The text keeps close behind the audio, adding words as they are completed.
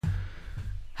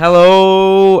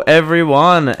Hello,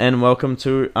 everyone, and welcome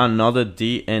to another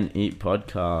D&E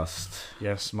podcast.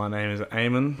 Yes, my name is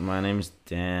Eamon. My name's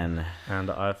Dan.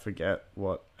 And I forget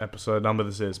what episode number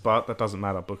this is, but that doesn't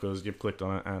matter because you've clicked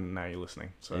on it and now you're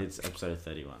listening. So It's episode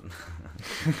 31.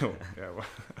 yeah,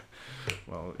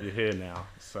 well, you're here now,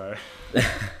 so.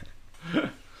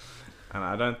 And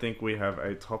I don't think we have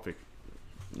a topic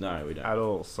No, we don't. at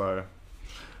all, so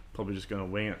probably just going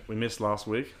to wing it. We missed last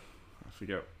week. I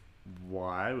forget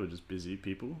why. We're just busy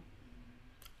people.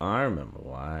 I remember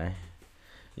why.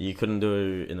 You couldn't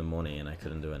do it in the morning and I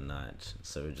couldn't do it at night,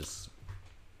 so we just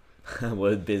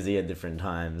were busy at different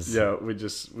times. Yeah, we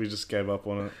just gave up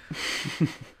on it.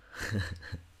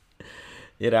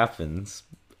 It happens.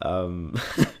 But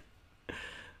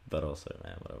also,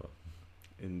 man, whatever.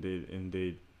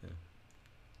 Indeed. Yeah.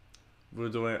 We were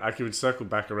doing. I could circle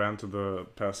back around to the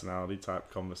personality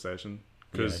type conversation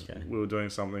because Yeah, okay. we were doing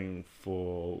something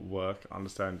for work,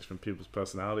 understanding different people's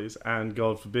personalities, and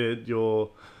God forbid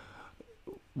what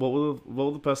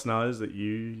were the personalities that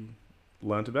you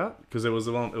learnt about? Because it was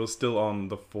still on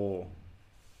the four.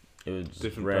 It was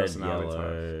Different red, personality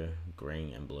yellow,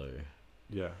 green, and blue.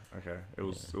 Yeah. Okay. It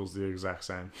was the exact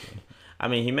same. I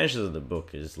mean, he mentions in the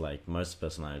book is like most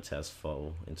personality tests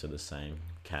fall into the same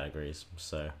categories.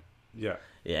 So Yeah.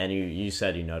 yeah, and you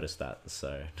said you noticed that.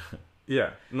 So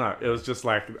Yeah. No, it was just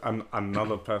like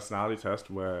another personality test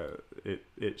where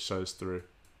it shows through,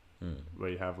 where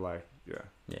you have like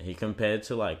yeah, he compared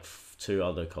to like two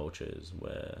other cultures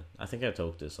where I think I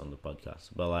talked this on the podcast,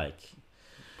 but like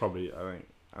probably I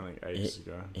think ages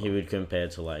ago. he would compare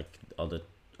to like other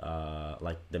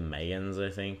like the Mayans, I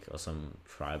think, or some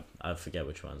tribe. I forget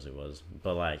which ones it was,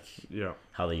 but like Yeah.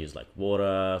 how they use like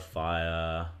water,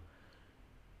 fire,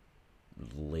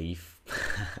 leaf.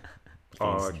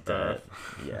 Like dirt.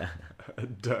 Yeah.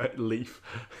 Dirt leaf.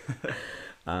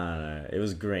 I don't know. It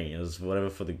was green. It was whatever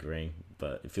for the green,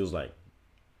 but it feels like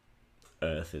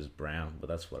Earth is brown, but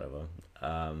that's whatever.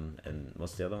 And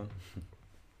what's the other one?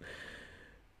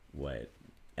 Wait,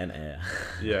 and air.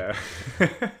 Yeah.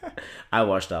 I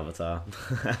watched Avatar.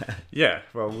 Yeah.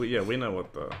 Well, we know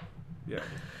what the for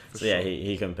So yeah, sure.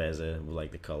 he compares it with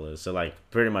like the colors. So like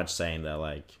pretty much saying that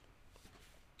like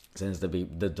since the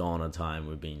dawn of time,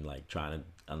 we've been like trying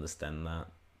to understand that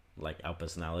like our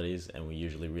personalities, and we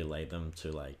usually relate them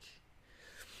to like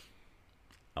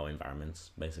our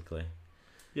environments, basically.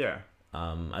 Yeah.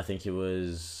 I think who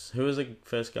was the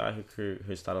first guy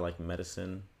who started like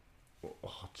medicine.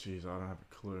 Oh jeez, I don't have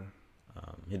a clue.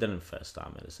 He didn't first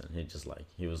start medicine.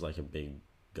 He was like a big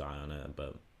guy on it,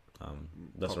 but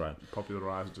that's right.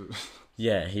 Popularized it.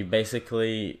 Yeah, he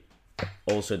basically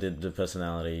also did the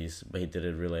personalities, but he did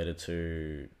it related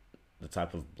to the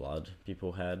type of blood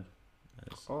people had.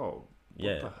 Oh.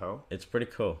 Yeah, What the hell? it's pretty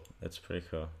cool. Is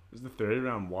the theory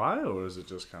around why, or is it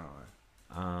just kind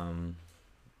of like?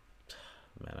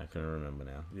 Man, I couldn't remember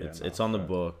now. Yeah, It's on the fair.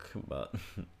 book, but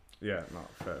Yeah. No.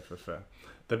 Fair.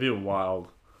 There'd be a wild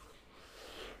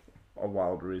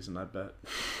reason, I bet.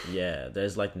 yeah,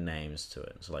 there's like names to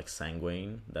it. So like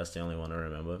sanguine, that's the only one I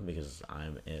remember because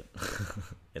I'm it.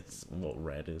 It's what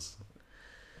red is.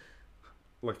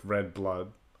 Like red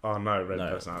blood. Oh no, red No,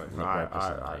 personality. not red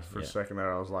personality, For a yeah. second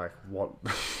there, I was like, "What?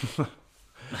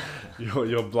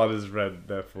 your blood is red,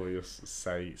 therefore you're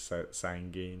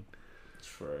sanguine."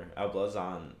 True. Our bloods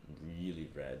aren't really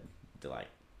red. They're like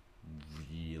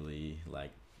really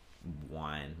like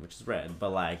wine, which is red,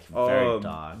 but like very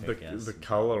dark. I guess. The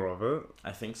color of it,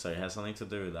 I think so. It has something to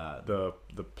do with that. the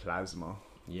plasma.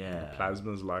 Yeah. The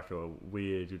plasma is like a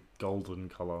weird golden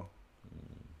color.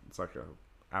 It's like a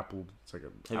apple. It's like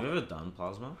a. Have you ever done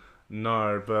plasma?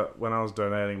 No, but when I was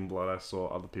donating blood, I saw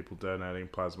other people donating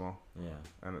plasma, Yeah.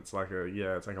 and it's like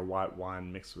a white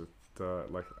wine mixed with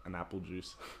like an apple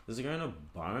juice. Does it go in a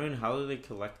bone? How do they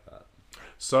collect that?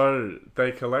 So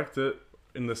they collect it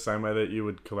in the same way that you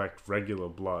would collect regular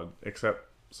blood, except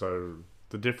so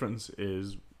the difference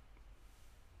is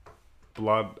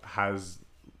blood has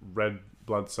red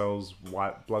blood cells,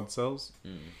 white blood cells,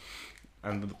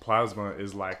 and the plasma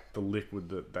is like the liquid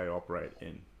that they operate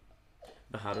in.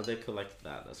 But how do they collect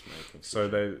that? That's my confusion. So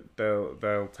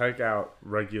they'll take out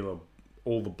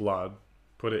all the blood,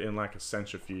 put it in like a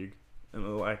centrifuge, and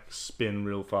it'll like spin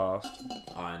real fast.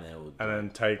 Oh, and they would. And then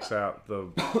takes out the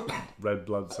red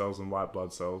blood cells and white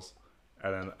blood cells,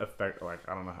 and then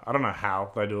I don't know how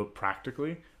they do it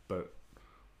practically, but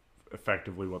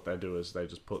effectively what they do is they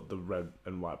just put the red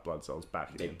and white blood cells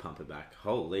back They in, pump it back.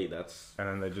 Holy, that's. and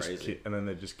then they just crazy.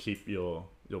 keep your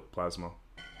plasma.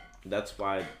 That's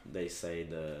why they say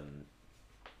the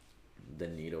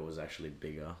needle was actually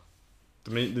bigger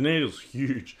The needle's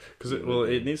huge because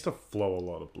it needs to flow a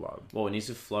lot of blood. Well, it needs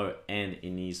to flow and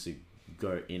it needs to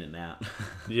go in and out.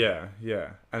 Yeah,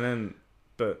 and then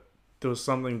but there was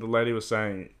something the lady was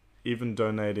saying. Even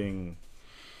donating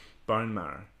bone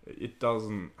marrow, it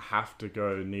doesn't have to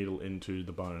go needle into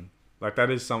the bone. Like that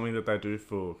is something that they do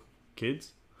for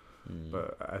kids,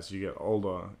 but as you get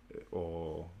older,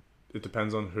 or it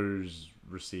depends on who's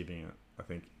receiving it. I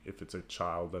think if it's a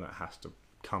child, then it has to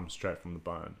come straight from the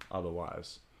bone.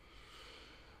 Otherwise,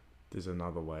 there's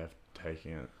another way of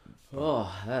taking it.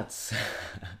 Oh, that's...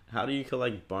 How do you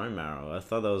collect bone marrow? I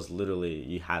thought that was literally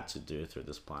you had to do it through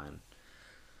the spine.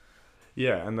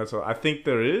 Yeah, and that's what I think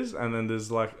there is, and then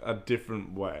there's like a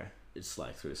different way. It's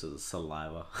like through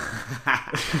saliva.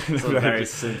 It's a very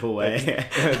simple way.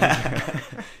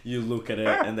 You look at it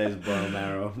and there's bone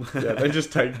marrow. Yeah, they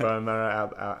just take bone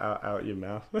marrow out your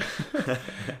mouth.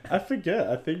 I forget.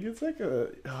 I think it's like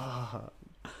a...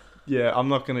 Yeah, I'm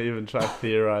not going to even try to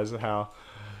theorize how,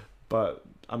 but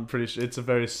I'm pretty sure it's a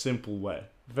very simple way.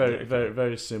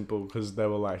 Very simple, because they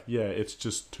were like, yeah, it's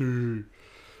just too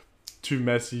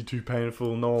messy, too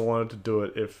painful. No one wanted to do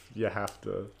it if you have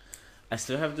to... I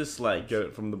still have this like get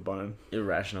it from the bone.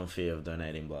 Irrational fear of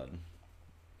donating blood.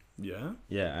 Yeah?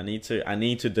 Yeah, I need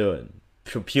to do it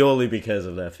purely because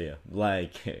of that fear.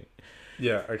 Like,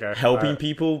 yeah, okay. Helping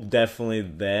people definitely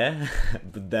there,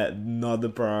 but that not the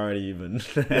priority even.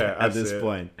 Yeah, at this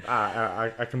point.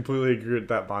 I completely agree with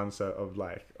that mindset of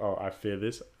like, oh, I fear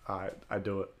this, I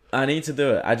do it. I need to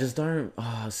do it. I just don't.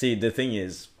 Oh, see, the thing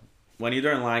is, when you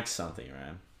don't like something,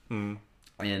 right?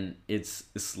 And it's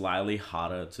slightly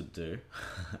harder to do.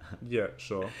 Yeah,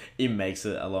 sure. It makes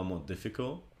it a lot more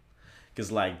difficult.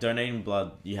 Because, like, donating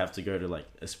blood, you have to go to, like,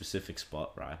 a specific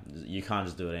spot, right? You can't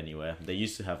just do it anywhere. They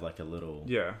used to have, like, a little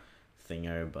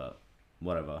thingo, but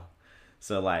whatever.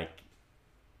 So, like,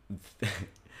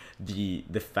 the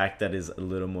fact that it's a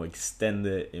little more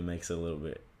extended, it makes it a little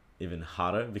bit even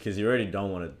harder. Because you already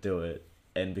don't want to do it.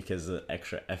 And because of the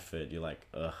extra effort, you're like,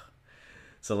 ugh.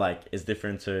 So, like, it's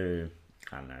different to...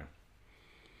 I don't know.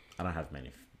 I don't have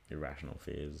many irrational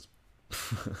fears.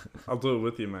 I'll do it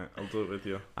with you, mate. I'll do it with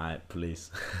you. Alright,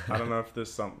 please. I don't know if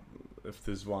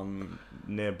there's one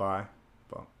nearby,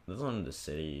 but there's one in the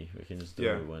city. We can just do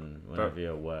it whenever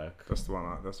you're at work. That's the one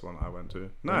I went to.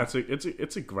 No,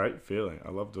 it's a great feeling. I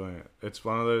love doing it. It's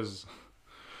one of those.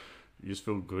 You just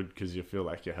feel good because you feel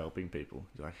like you're helping people.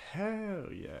 You're like, hell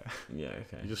yeah. Yeah,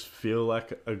 okay. You just feel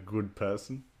like a good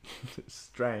person. It's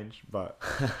strange, but.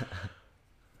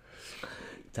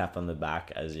 Tap on the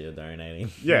back as you're donating.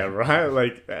 Yeah, right.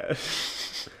 Like,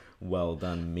 well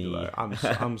done, me. Like,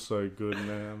 I'm so good,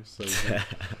 man. I'm so good.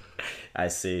 I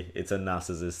see. It's a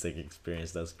narcissistic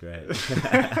experience. That's great.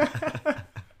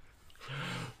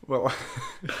 Well,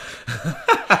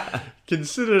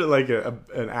 consider it like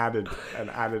an added. You're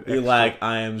extra. Like,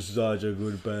 I am such a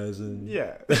good person.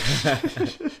 Yeah.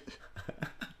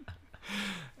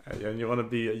 And you want to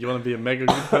be a mega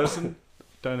good person?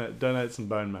 Donate some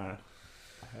bone marrow.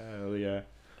 Hell yeah.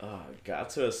 Oh, got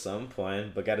to at some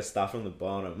point, but got to start from the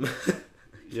bottom.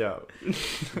 Yeah.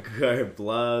 Go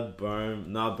blood,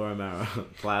 not bone marrow,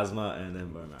 plasma, and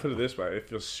then bone marrow. Put it this way,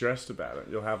 if you're stressed about it,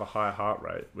 you'll have a high heart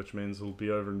rate, which means it'll be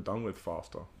over and done with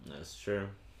faster. That's true.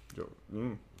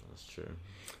 That's true.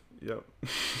 Yep.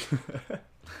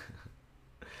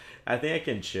 I think I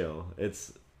can chill.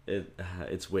 It's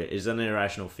weird. It's an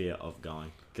irrational fear of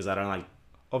going, because I don't like...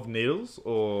 Of needles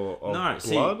or of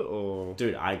blood or...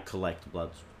 Dude, I collect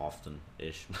blood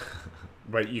often-ish.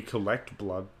 Wait, you collect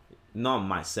blood? Not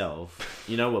myself.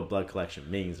 You know what blood collection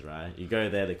means, right? You go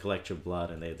there, they collect your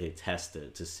blood, and they test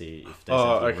it to see if there's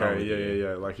something wrong with you.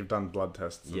 Yeah. Like you've done blood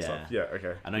tests and stuff. Yeah,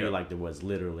 okay. I know you like the words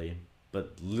literally,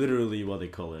 but literally what they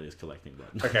call it is collecting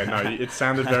blood. Okay, no, it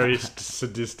sounded very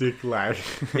sadistic, like...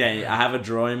 Yeah, I have a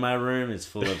drawer in my room. It's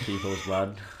full of people's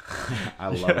blood. I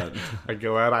love it. I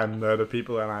go out, I murder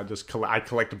people, and I just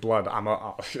collect blood. I'm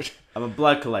a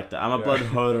blood collector. I'm a blood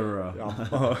hoarder.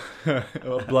 I'm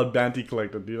a blood bounty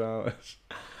collector. Do you know?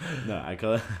 No, I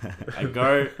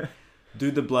go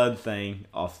do the blood thing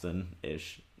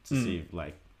often-ish to see,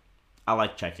 like, I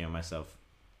like checking on myself.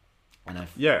 And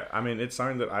I mean, it's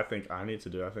something that I think I need to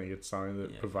do. I think it's something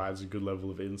that provides a good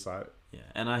level of insight. Yeah,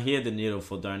 and I hear the needle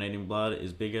for donating blood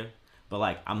is bigger. But,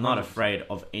 like, I'm not afraid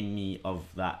of any of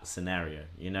that scenario,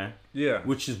 you know? Yeah.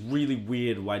 Which is really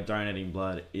weird why donating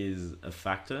blood is a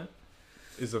factor.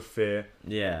 Is a fear.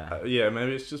 Yeah.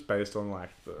 Maybe it's just based on, like,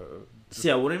 the... See,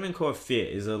 I wouldn't even call it fear.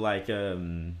 Is it, like, Yeah,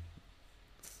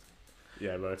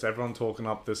 but it's everyone talking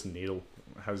up this needle.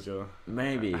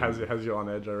 Maybe. Has you on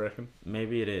edge, I reckon.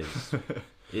 Maybe it is.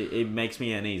 It makes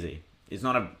me uneasy. It's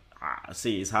not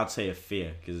See, it's hard to say a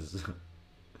fear because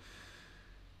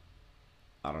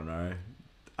I don't know.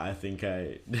 I think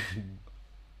I.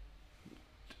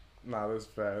 Nah, that's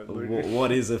fair.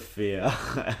 What is a fear?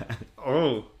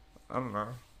 Oh, I don't know.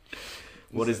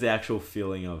 What is the actual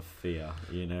feeling of fear?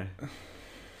 You know.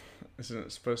 Isn't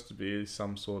it supposed to be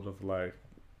some sort of like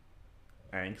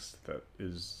angst that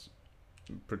is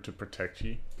to protect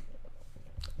you?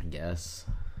 I guess.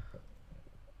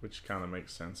 Which kind of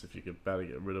makes sense if you could better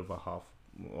get rid of a half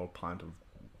or pint of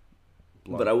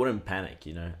blood. But I wouldn't panic,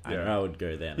 you know. I Yeah. know I would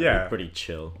go there. And Yeah. I'd be pretty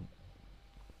chill.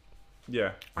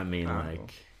 Yeah, I mean, Ah, like,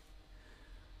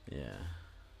 cool. yeah,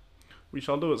 we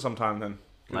shall do it sometime then.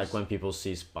 like when people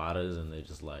see spiders and they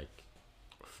just like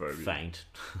Phobia. faint.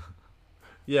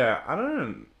 Yeah, I don't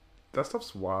know. That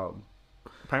stuff's wild.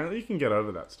 Apparently, you can get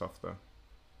over that stuff though.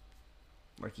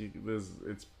 Like you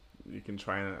can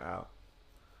train it out.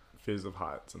 Fears of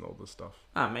heights and all this stuff.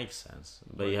 Ah, makes sense.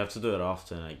 But you have to do it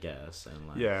often, I guess, and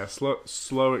like. Yeah,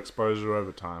 slow exposure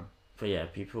over time. But yeah,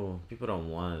 people don't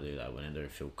want to do that when they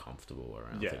don't feel comfortable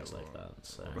around things like that.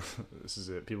 So This is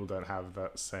it. People don't have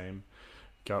that same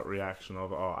gut reaction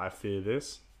of, oh, I fear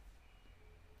this.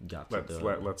 got to do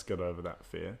it. Let's get over that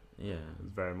fear. Yeah, It's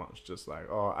very much just like,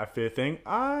 oh, I fear thing.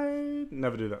 I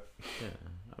never do that. yeah.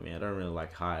 I mean, I don't really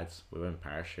like heights. We went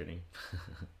parachuting.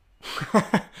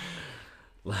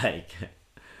 Like,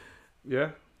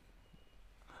 Yeah,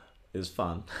 it was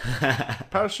fun.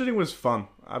 parachuting was fun.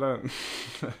 I don't.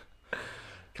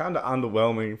 Kind of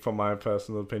underwhelming from my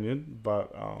personal opinion,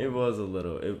 but It was a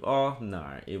little. Oh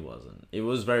no, it wasn't. It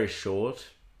was very short.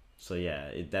 So yeah,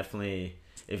 it definitely.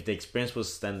 If the experience was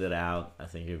extended out, I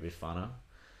think it would be funner.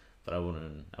 But I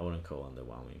wouldn't call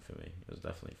underwhelming for me. It was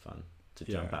definitely fun to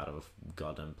jump out of a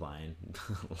goddamn plane.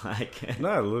 Like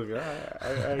No, look, I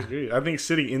agree. I think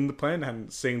sitting in the plane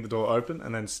and seeing the door open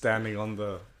and then standing on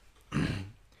the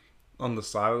on the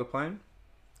side of the plane,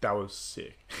 that was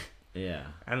sick. yeah,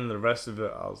 And the rest of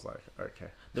it, I was like, okay.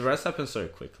 the rest happened so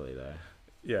quickly though.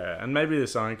 Yeah, and maybe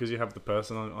there's something because you have the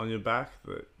person on your back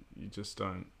that you just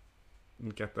don't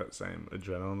get that same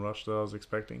adrenaline rush that I was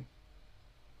expecting.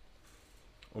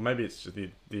 Or maybe it's just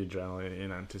the adrenaline in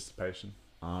anticipation.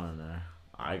 I don't know.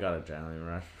 I got adrenaline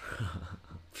rush.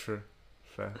 True.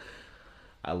 Fair.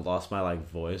 I lost my like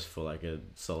voice for like a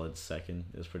solid second.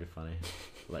 It was pretty funny.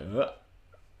 Like,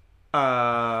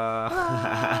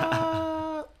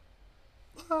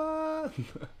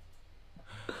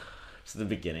 it's the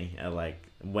beginning. And like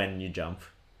when you jump,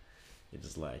 it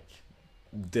just like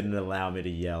didn't allow me to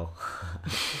yell,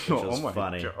 which was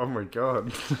funny. Oh my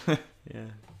god. Yeah.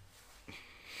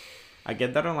 I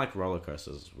get that on like roller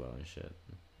coasters as well and shit.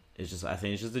 It's just I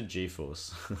think it's just the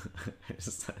G-force. It's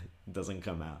just, like, it doesn't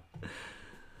come out.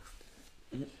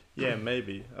 Yeah,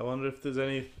 maybe. I wonder if there's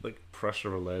any like pressure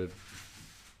related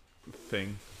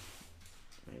thing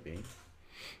Maybe.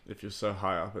 if you're so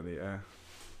high up in the air.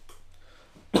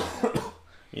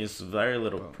 There's very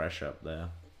little Well. pressure up there.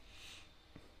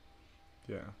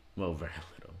 Yeah. Well, very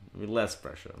little. I mean, less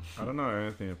pressure. I don't know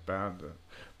anything about it.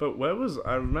 But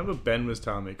I remember Ben was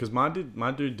telling me, because my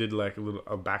dude did like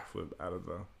a backflip out of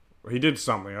the, he did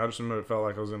something. I just remember it felt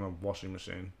like I was in a washing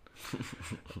machine.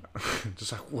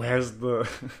 Just like, where's the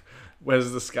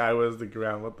sky, where's the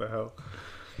ground, what the hell?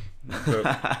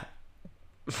 But,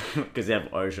 Because you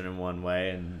have ocean in one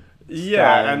way and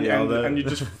yeah, in the other. and you're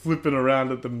just flipping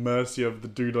around at the mercy of the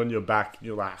dude on your back. And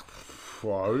you're like,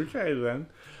 well, okay then.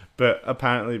 But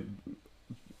apparently,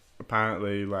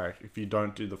 like if you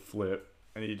don't do the flip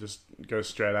and you just go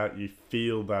straight out, you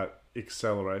feel that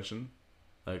acceleration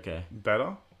Okay.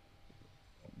 better.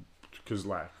 Because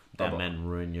like That man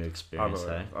ruin your experience,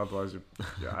 hey? otherwise,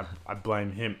 I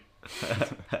blame him.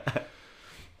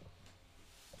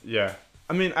 Yeah,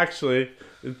 I mean, actually,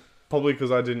 it's probably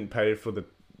because I didn't pay for the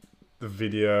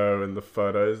video and the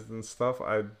photos and stuff.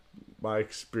 My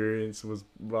experience was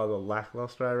rather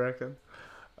lackluster, I reckon.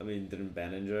 I mean, didn't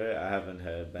Ben enjoy it? I haven't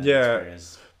heard Ben's Yeah.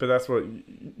 experience. But that's what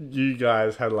you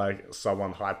guys had, like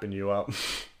someone hyping you up.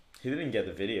 He didn't get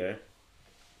the video.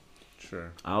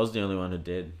 Sure. I was the only one who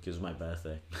did because it was my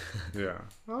birthday. Yeah.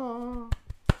 Oh.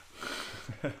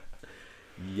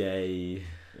 Yay.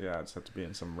 Yeah, I just had to be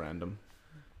in some random.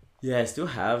 Yeah, I still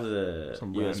have the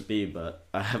Some USB, but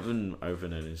I haven't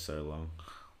opened it in so long.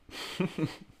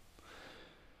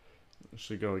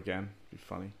 Should go again. Be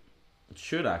funny. It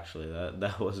should actually.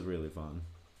 That was really fun.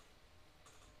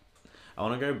 I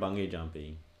want to go bungee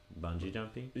jumping. Bungee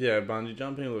jumping? Yeah, bungee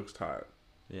jumping looks tight.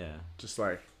 Yeah. Just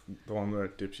like the one where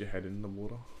it dips your head in the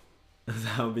water.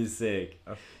 That would be sick.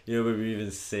 Oh. You know, it would be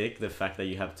even sick the fact that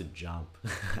you have to jump.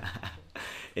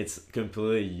 It's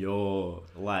completely your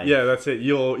like. Yeah, that's it.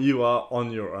 You are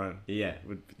on your own. Yeah.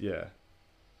 Yeah.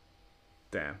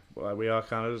 Damn. Well, we are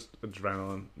kind of just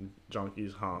adrenaline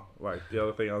junkies, huh? Like, the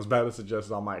other thing I was about to suggest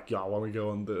is I'm like, yeah, I want to go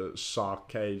on the shark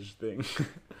cage thing.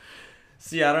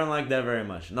 See, I don't like that very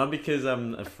much. Not because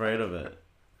I'm afraid of it.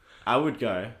 I would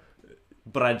go,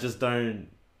 but I just don't.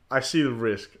 I see the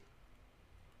risk.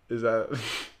 Is that...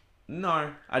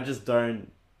 No, I just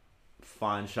don't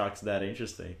find sharks that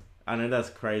interesting. I know that's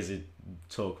crazy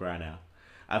talk right now.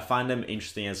 I find them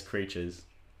interesting as creatures.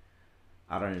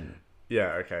 I don't.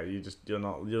 Yeah, okay.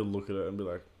 You'll look at it and be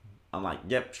like... I'm like,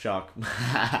 yep, shark.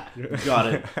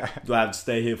 Got it. Do I have to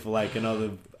stay here for like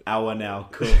another hour now?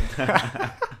 Cool.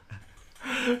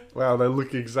 Wow, they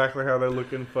look exactly how they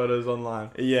look in photos online.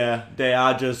 Yeah, they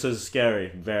are just as scary.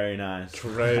 Very nice.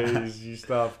 Crazy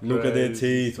stuff. Look at their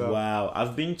crazy teeth. stuff. Wow.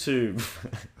 I've been to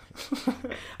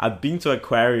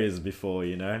aquariums before,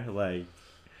 you know? Like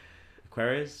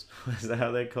aquarius? Is that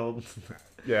how they're called?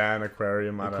 Yeah, an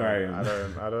aquarium. Aquarium.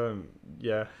 I don't.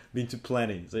 Yeah. Been to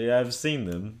plenty. So yeah, I've seen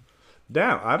them.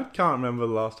 Damn, I can't remember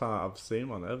the last time I've seen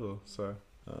one ever. So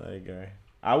Oh, there you go.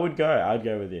 I would go. I'd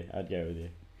go with you.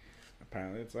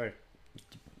 apparently it's like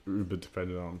uber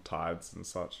dependent on tides and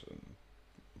such. And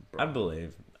I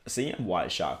believe seeing a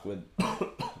white shark would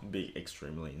be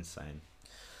extremely insane.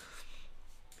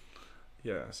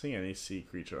 yeah, seeing any sea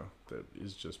creature that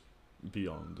is just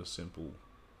beyond a simple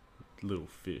little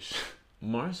fish.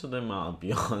 Most of them are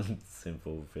beyond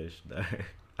simple fish, though.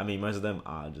 I mean, most of them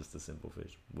are just a simple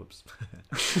fish. Whoops.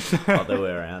 Other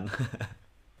way around.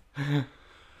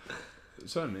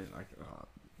 So I mean, like,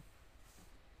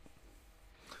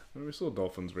 we saw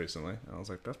dolphins recently, and I was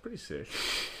like, that's pretty sick.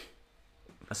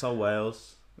 I saw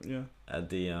whales Yeah. at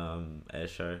the air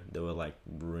show. They were like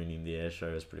ruining the air show.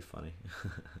 It was pretty funny.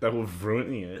 That was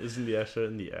ruining it. Isn't the air show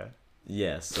in the air?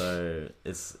 Yeah, so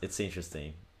it's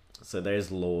interesting. So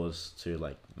there's laws to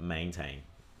like maintain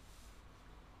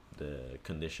the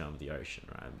condition of the ocean,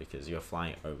 right? Because you're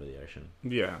flying over the ocean,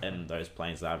 Yeah. and those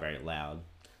planes are very loud,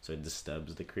 so it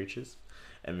disturbs the creatures.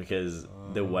 And because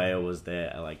the whale was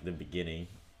there at like the beginning,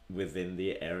 within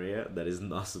the area that is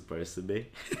not supposed to be,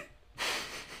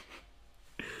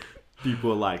 people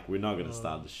were like, "We're not gonna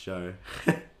start the show."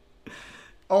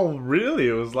 Oh, really?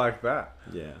 It was like that?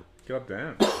 Yeah, God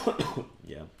damn.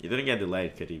 yeah. He didn't get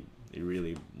delayed because he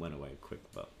really went away quick,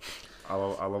 but. I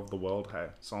love the world. Hey,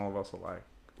 some of us are like,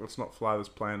 let's not fly this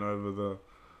plane over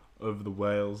the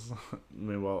whales.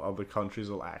 Meanwhile, other countries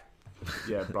are like,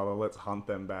 yeah, brother, let's hunt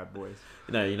them bad boys.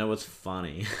 You know what's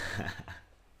funny?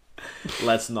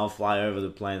 Let's not fly over the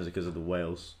plains because of the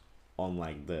whales on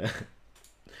like the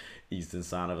eastern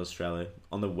side of Australia.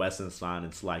 On the western side,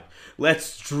 it's like,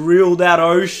 let's drill that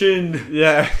ocean.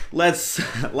 Yeah, Let's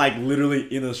like literally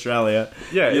in Australia.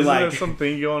 yeah. You're Isn't like, there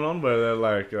something going on where they're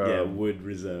like, yeah, wood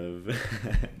reserve.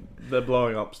 they're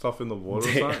blowing up stuff in the water,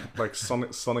 or Yeah. something? Like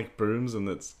sonic booms, and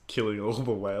it's killing all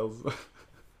the whales.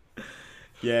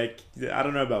 Yeah, I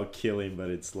don't know about killing, but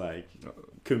it's like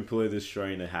completely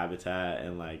destroying the habitat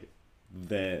and like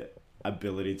their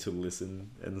ability to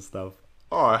listen and stuff.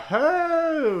 Oh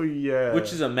hell yeah!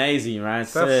 Which is amazing, right?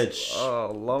 That's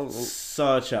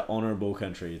Such an honorable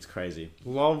country. It's crazy.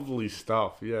 lovely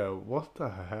stuff. Yeah, what the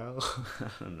hell? I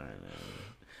don't know, man.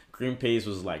 Greenpeace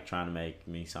was like trying to make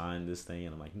me sign this thing,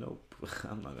 and I'm like, nope,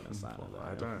 I'm not gonna sign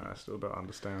it. I still don't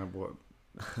understand what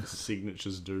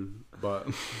signatures do, but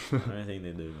I don't think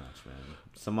they do much, man.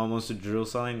 Someone wants to drill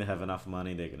something, they have enough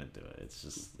money, they're gonna do it.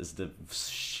 It's the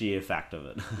sheer fact of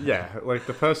it. yeah, like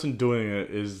the person doing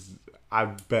it is, I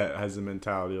bet, has the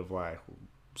mentality of like,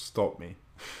 stop me.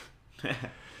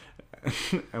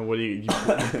 And what do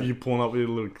you pulling up with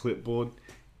a little clipboard?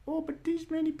 Oh, but these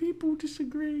many people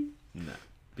disagree. No,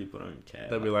 people don't care.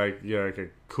 They'll be like, yeah, okay,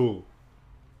 cool.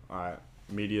 All right,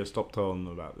 media, stop telling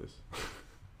them about this.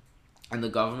 And the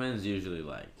government is usually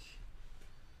like,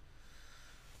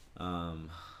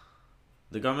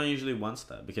 the government usually wants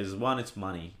that because one, it's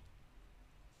money,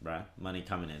 right? Money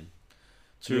coming in.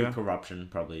 Two, Yeah. corruption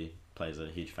probably plays a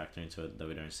huge factor into it that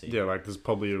we don't see. Yeah, like there's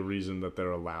probably a reason that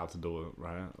they're allowed to do it,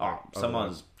 right? Oh, Like,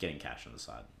 someone's getting cash on the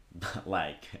side,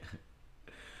 like,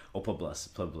 or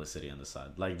publicity on the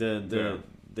side, like the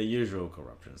usual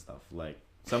corruption stuff. Like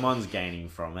someone's gaining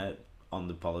from it on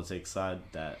the politics side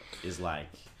that is like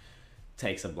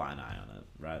takes a blind eye on it,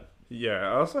 right? Yeah,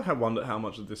 I also have wondered how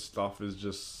much of this stuff is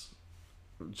just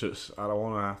I don't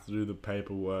want to have to do the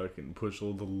paperwork and push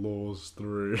all the laws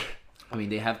through. I mean,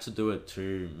 they have to do it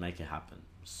to make it happen.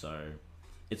 So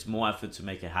it's more effort to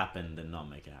make it happen than not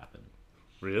make it happen.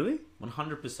 Really?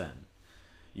 100%.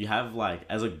 You have like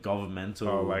as a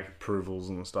governmental like approvals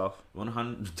and stuff.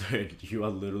 100, dude, you are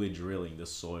literally drilling the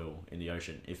soil in the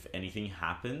ocean. If anything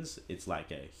happens, it's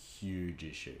like a huge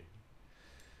issue.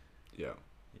 Yeah.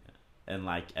 And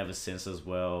like ever since as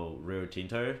well, Rio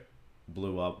Tinto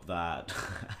blew up that.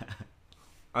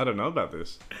 I don't know about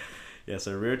this. Yeah,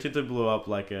 so Rio Tinto blew up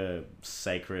like a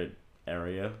sacred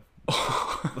area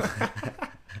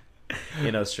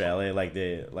in Australia, like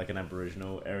an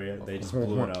Aboriginal area. They just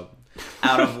blew it up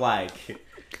out of like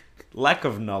lack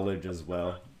of knowledge as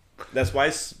well. That's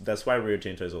why Rio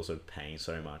Tinto is also paying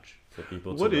so much for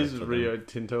people. What to is work for Rio them.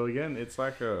 Tinto again? It's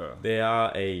like a... They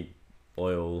are a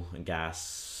oil and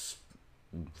gas,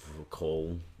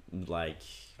 coal like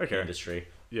industry.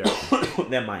 Yeah.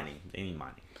 They're mining. They need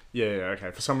mining. Yeah,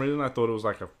 okay. For some reason, I thought it was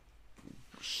like a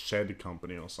shed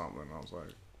company or something. I was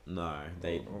like... No, I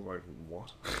was like,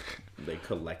 what? they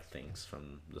collect things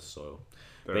from the soil.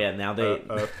 They're But yeah, now they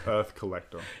Earth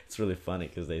collector. it's really funny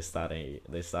because they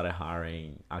started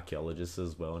hiring archaeologists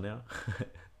as well now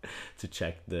to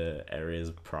check the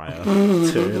areas prior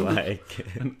to like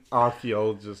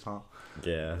Archaeologist, huh?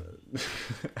 yeah.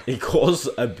 It caused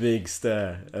a big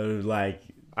stir. Like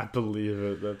I believe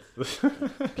it. That's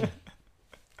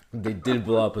they did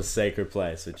blow up a sacred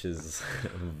place, which is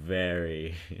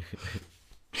very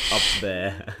up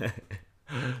there.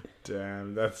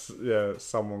 damn. That's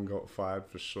someone got fired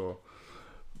for sure.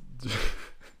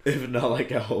 If not,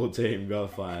 like a whole team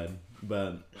got fired.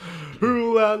 But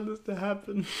Who allowed this to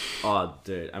happen? oh,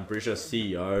 dude, I'm pretty sure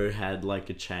CEO had like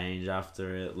a change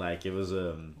after it. Like it was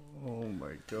Oh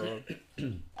my god.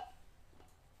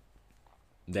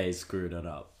 they screwed it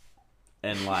up,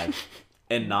 and like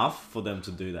enough for them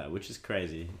to do that, which is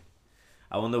crazy.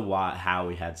 I wonder how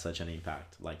we had such an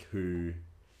impact. Like who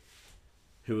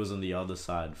was on the other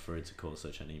side for it to cause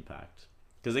such an impact?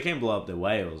 Because they can blow up the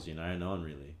whales, you know. No one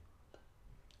really.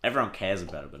 Everyone cares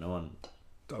about it, but no one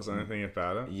Does anything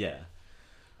about it? Yeah,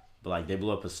 but like they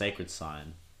blew up a sacred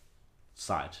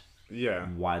site. Yeah.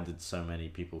 Why did so many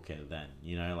people care then?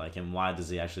 You know, like, and why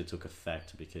does it actually took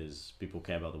effect? Because people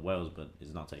care about the whales, but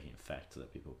it's not taking effect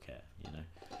that people care. You know.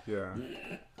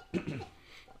 Yeah.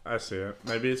 I see it.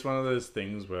 Maybe it's one of those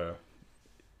things where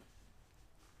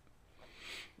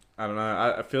I don't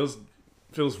know. It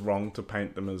feels wrong to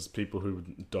paint them as people who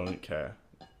don't care,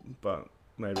 but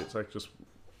maybe it's like just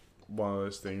one of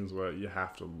those things where you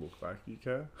have to look like you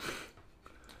care.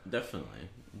 Definitely.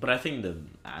 But I think the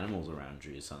animals around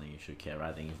you is something you should care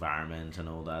about. The environment and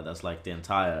all that. That's like the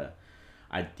entire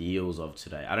ideals of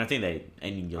today. I don't think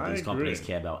any of these companies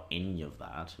care about any of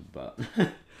that, but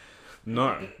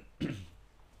No.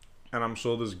 And I'm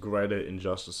sure there's greater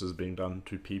injustices being done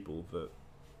to people that...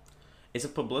 it's a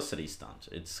publicity stunt.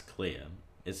 It's clear.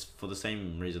 It's for the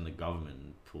same reason the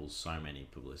government pulls so many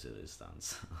publicity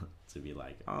stunts to be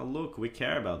like, oh look, we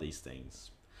care about these things.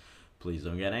 Please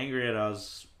don't get angry at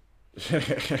us.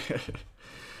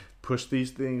 push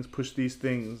these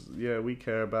things. Yeah, we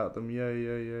care about them. Yeah.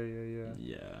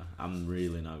 Yeah, I'm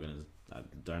really not gonna. I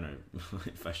don't know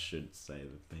if I should say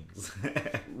the things.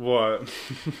 What?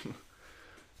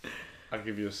 I'll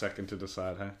give you a second to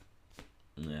decide, hey?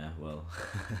 Yeah, well,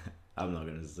 I'm not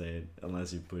gonna say it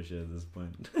unless you push it at this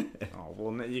point. Oh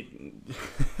well,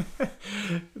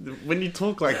 when you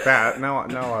talk like that, now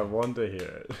I want to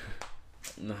hear it.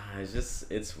 No,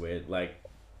 it's weird. Like,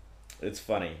 it's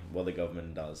funny what the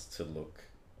government does to look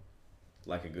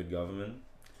like a good government.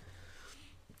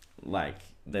 Like,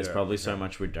 there's probably so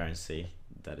much we don't see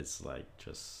that it's like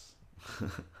just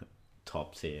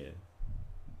top tier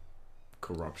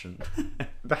corruption.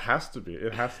 There has to be.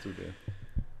 It has to be.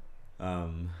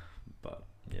 But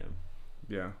yeah.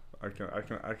 Yeah,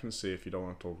 I can see if you don't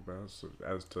want to talk about it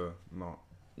as to not.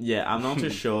 Yeah, I'm not too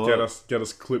sure. Get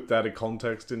us clipped out of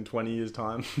context in 20 years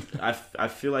time. I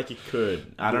feel like it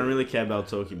could. I don't really care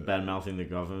about bad mouthing the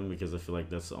government because I feel like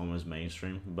that's almost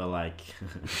mainstream. But like,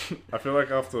 I feel like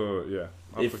after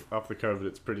COVID,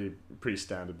 it's pretty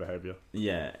standard behavior.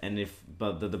 Yeah, and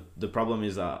but the problem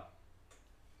is that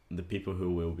the people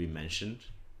who will be mentioned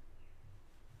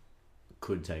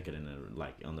could take it in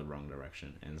on the wrong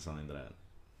direction, and something that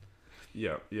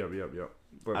Yeah.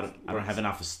 I don't have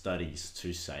enough studies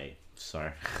to say.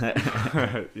 So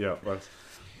yeah,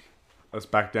 let's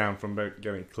back down from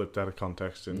getting clipped out of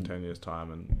context in 10 years'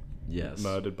 time and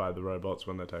murdered by the robots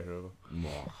when they take over.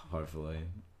 More, hopefully.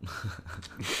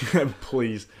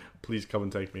 Please come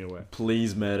and take me away.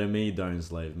 Please murder me, don't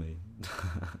enslave me.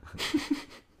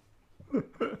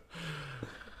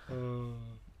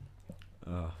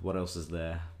 What else is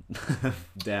there?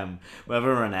 Damn, we haven't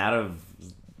run out of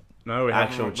we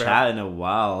actual haven't, chat in a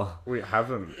while. We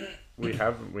haven't.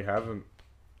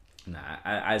 Nah,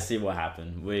 I see what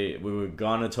happened. We were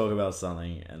gonna talk about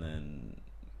something, and then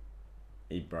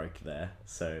it broke there.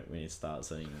 So we need to start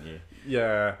something new.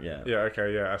 Yeah. Yeah. Yeah.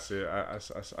 Okay. Yeah. I see.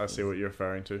 I see what you're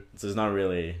referring to. So it's not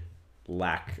really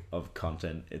lack of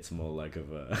content. It's more like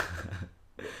of a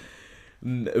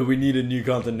we need a new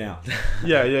content now.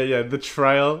 Yeah. The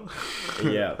trail.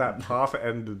 Yeah. That path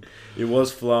ended. It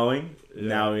was flowing. Yeah.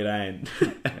 Now it ain't.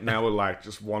 Now we're like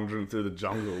just wandering through the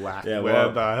jungle. Like, Yeah, where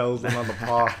well- the hell's another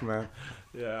path, man?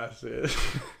 Yeah, I see it.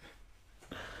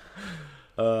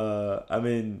 I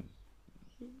mean,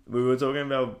 we were talking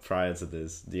about prior to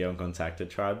this the uncontacted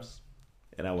tribes,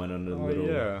 and I went on a little.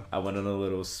 Yeah. I went on a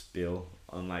little spiel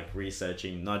on like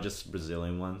researching not just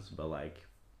Brazilian ones, but like,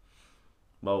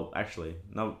 well, actually,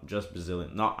 not just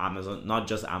Brazilian, not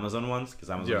just Amazon ones, because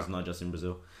Amazon is not just in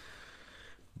Brazil.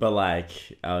 But like,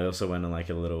 I also went on like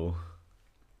a little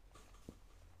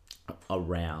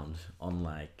around on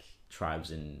like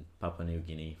tribes in Papua New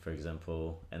Guinea, for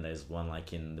example, and there's one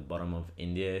like in the bottom of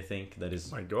India, I think, that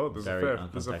is. Oh my God, there's very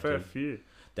a fair few.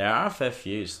 There are a fair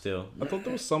few still. I thought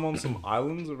there was some on some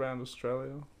islands around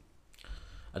Australia.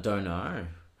 I don't know.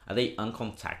 Are they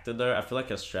uncontacted though? I feel like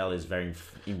Australia is very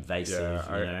invasive.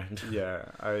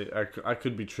 I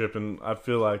could be tripping. I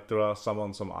feel like there are some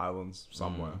on some islands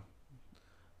somewhere.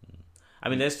 I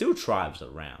mean, there's still tribes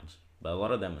around, but a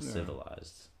lot of them are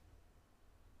civilized.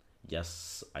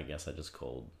 Yes, I guess I just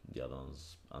called the other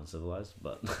ones uncivilized,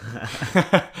 but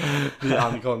The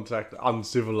uncontacted,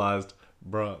 uncivilized,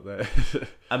 bruh.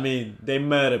 I mean, they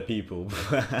murder people.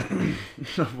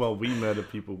 Well, we murder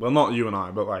people. Well, not you and I,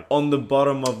 but like. On the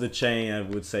bottom of the chain, I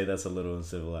would say that's a little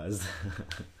uncivilized.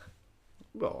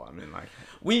 Well, I mean, like.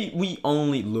 We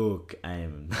only look,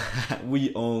 Eamon.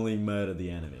 We only murder the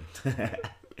enemy.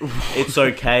 It's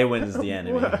okay when it's the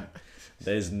enemy. What?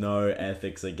 There's no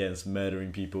ethics against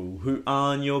murdering people who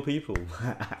aren't your people.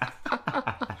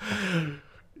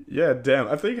 Yeah, damn.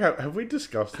 I think have we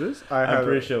discussed this? I'm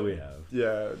pretty sure we have.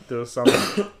 Yeah, there was some.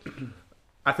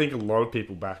 I think a lot of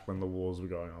people back when the wars were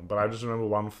going on, but I just remember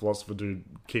one philosopher dude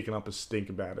kicking up a stink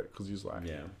about it because he's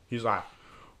like,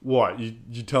 what?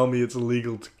 You tell me it's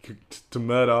illegal to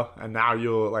murder, and now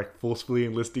you're like forcefully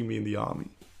enlisting me in the army?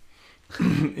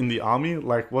 In the army?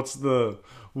 Like, what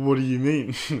do you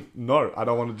mean? No, I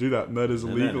don't want to do that. Murder's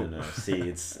illegal. No. See,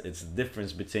 it's the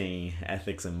difference between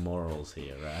ethics and morals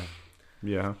here, right?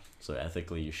 Yeah. So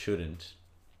ethically, you shouldn't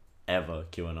ever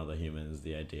kill another human is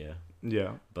the idea.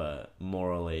 Yeah. But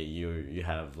morally, you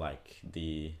have like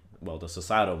the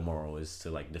societal moral is to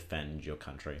like defend your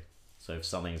country. So if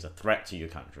something is a threat to your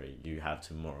country, you have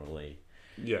to morally.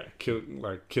 Yeah, kill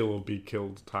or be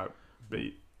killed type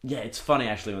beat. Yeah, it's funny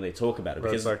actually when they talk about it, But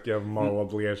because it's like you have a moral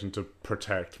obligation to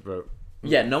protect, but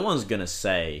yeah, no one's gonna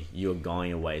say you're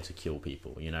going away to kill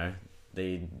people. You know,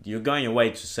 you're going away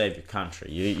to save your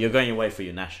country. You're going away for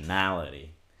your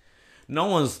nationality. No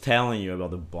one's telling you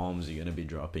about the bombs you're gonna be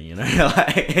dropping. You know,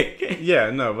 like yeah,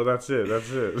 no, but that's it.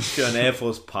 if you're an Air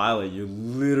Force pilot, you're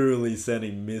literally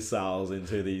sending missiles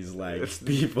into these like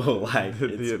people. Like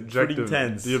it's pretty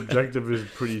tense. The objective is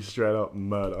pretty straight up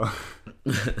murder.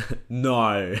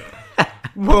 No.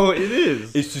 Well, it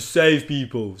is. It's to save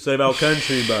people. Save our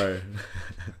country, bro.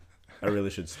 I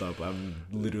really should stop. I'm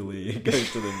literally going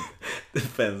to the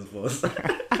defense force.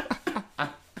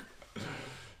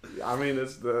 I mean,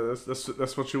 that's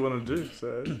what you want to do.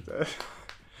 So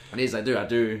It is, I do.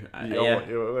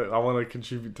 I want to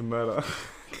contribute to murder.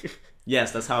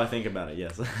 Yes, that's how I think about it,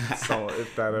 yes. So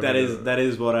if that that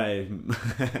is what I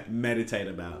meditate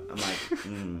about. I'm like,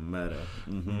 murder.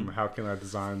 Mm-hmm. How can I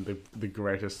design the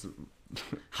greatest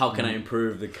How can I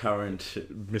improve the current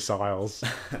missiles?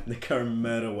 the current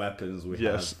murder weapons we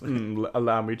Yes, have?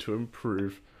 allow me to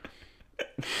improve.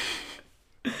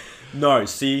 No,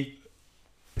 see?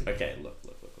 Okay, look.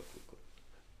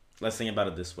 Let's think about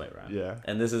it this way, right? Yeah.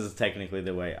 And this is technically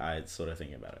the way I sort of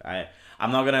think about it.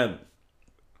 I'm not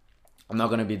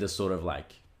gonna be the sort of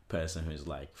like person who's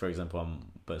like, for example,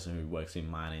 I'm a person who works in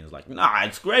mining is like, nah,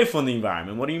 it's great for the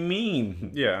environment. What do you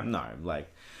mean? Yeah. No,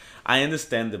 like, I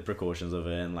understand the precautions of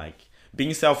it, and like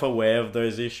being self-aware of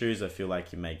those issues, I feel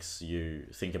like it makes you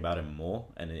think about it more,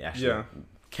 and it actually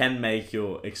can make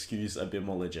your excuse a bit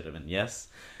more legitimate. Yes,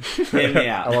 hear me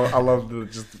out. I love the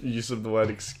just use of the word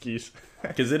excuse.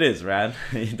 Because it is, right?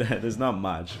 There's not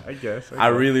much. I guess. I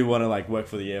really want to like work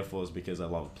for the Air Force because I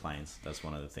love planes. That's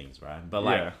one of the things, right? But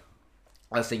like,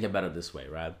 let's think about it this way,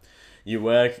 right? You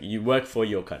work for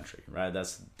your country, right?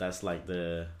 That's like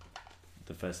the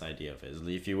first idea of it.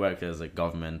 If you work as a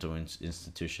government or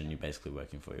institution, you're basically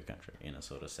working for your country in a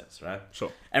sort of sense, right?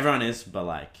 Sure. Everyone is, but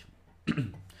like,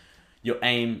 your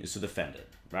aim is to defend it,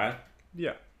 right?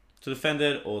 Yeah. to defend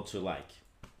it or to like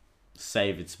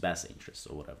save its best interests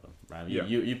or whatever, right? Yeah.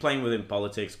 You're playing within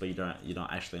politics, but you're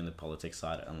not actually in the politics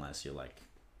side unless you're like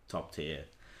top tier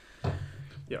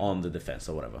on the defense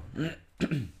or whatever.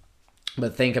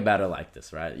 But think about it like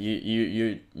this, right?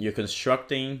 You're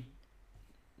constructing.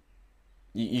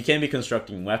 You can be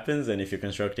constructing weapons, and if you're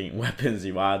constructing weapons,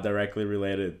 you are directly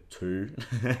related to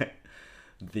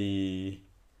the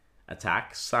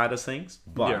attack side of things.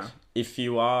 But if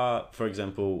you are, for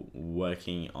example,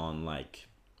 working on like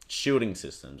shielding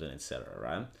systems and etc.,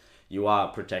 right? You are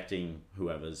protecting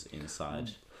whoever's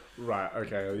inside. Right.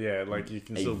 Okay. Yeah. Like you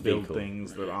can still build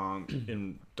things that aren't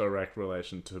in direct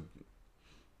relation to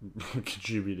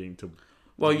contributing to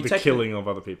the killing of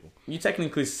other people. You're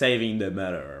technically saving the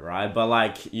murderer, right? But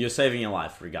like you're saving a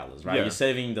life regardless, right? Yeah. You're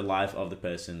saving the life of the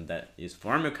person that is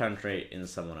from your country in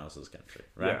someone else's country,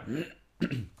 right? Yeah.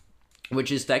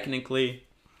 Which is technically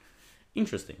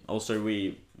interesting. Also,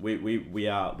 we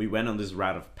went on this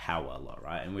route of power a lot,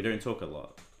 right? And we don't talk a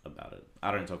lot about it.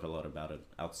 I don't talk a lot about it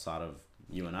outside of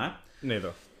you and I.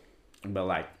 Neither. But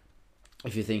like,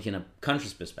 if you think in a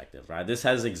country's perspective, right? This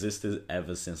has existed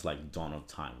ever since like dawn of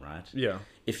time, right? Yeah.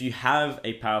 If you have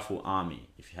a powerful army,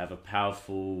 if you have a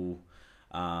powerful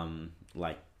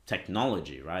like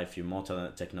technology, right? If you're more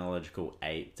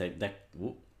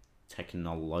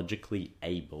technologically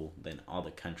able than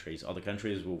other countries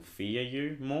will fear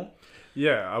you more.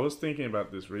 Yeah, I was thinking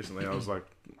about this recently. I was like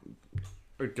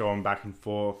going back and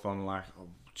forth on like, oh,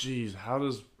 geez, how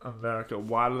does America?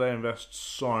 Why do they invest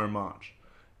so much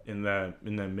in their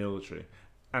military?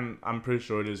 And I'm pretty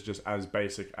sure it is just as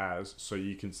basic as so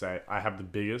you can say I have the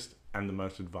biggest and the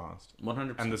most advanced.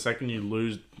 100%. And the second you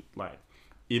lose like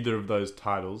either of those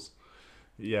titles,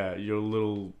 yeah, you're a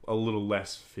little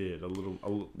less feared.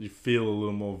 You feel a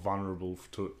little more vulnerable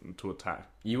to attack.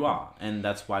 You are, and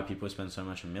that's why people spend so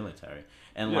much on military.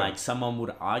 And like someone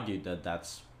would argue that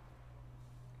that's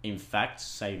in fact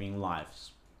saving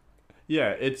lives. Yeah,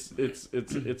 it's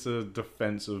a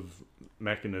defensive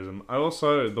mechanism. I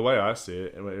also, the way I see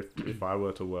it, if I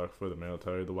were to work for the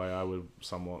military, the way I would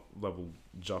somewhat level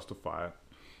justify it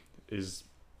is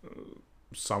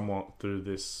somewhat through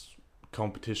this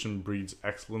competition breeds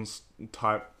excellence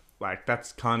type. Like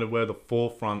that's kind of where the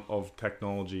forefront of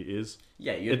technology is.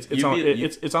 Yeah,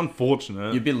 it's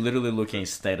unfortunate. You'd be literally looking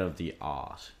state of the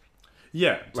art.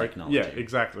 Yeah, technology. Like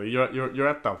exactly. You're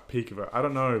at the peak of it. I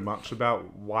don't know much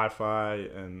about Wi-Fi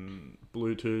and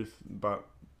Bluetooth, but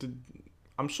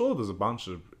I'm sure there's a bunch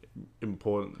of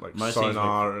important like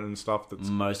sonar and stuff.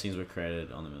 Most things were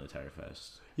created on the military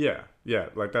first. Yeah,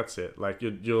 like that's it. Like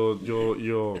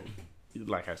you're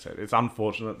like I said, it's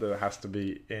unfortunate that it has to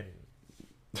be in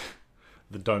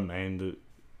the domain that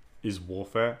is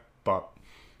warfare, but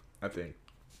I think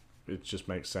it just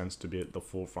makes sense to be at the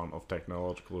forefront of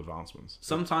technological advancements.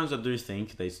 Sometimes I do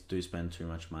think they do spend too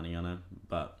much money on it,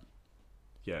 but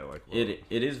yeah, like it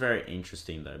is very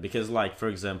interesting though, because like for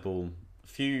example, a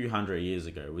few hundred years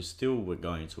ago, we still were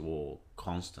going to war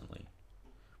constantly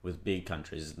with big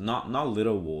countries, not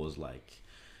little wars like,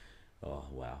 oh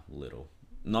wow, little.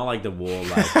 Not like the war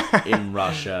like in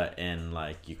Russia and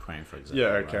like Ukraine, for example.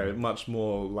 Yeah, okay. Right? Much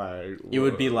more like... It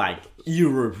would be like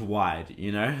Europe-wide,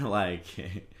 you know? Like...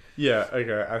 Yeah,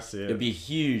 okay, I see it. It'd be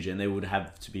huge and they would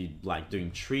have to be like doing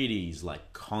treaties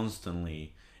like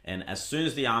constantly. And as soon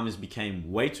as the armies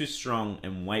became way too strong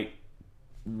and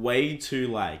way too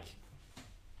like...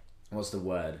 What's the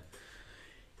word?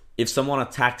 If someone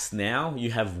attacks now,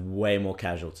 you have way more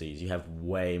casualties. You have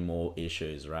way more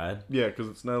issues, right? Yeah, because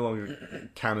it's no longer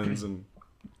cannons and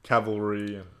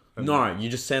cavalry. And no, you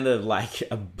just send like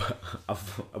a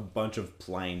bunch of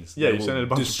planes. Yeah, you send a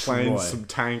bunch of planes, some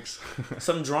tanks.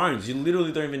 Some drones. You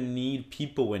literally don't even need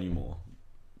people anymore.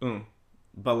 Mm.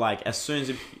 But like, as soon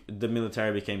as the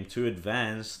military became too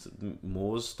advanced,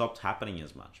 wars stopped happening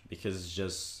as much. Because it's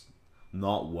just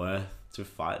not worth to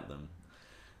fight them.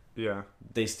 Yeah.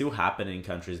 They still happen in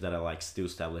countries that are like still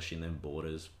establishing their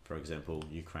borders. For example,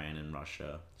 Ukraine and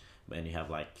Russia. And you have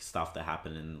like stuff that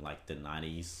happened in like the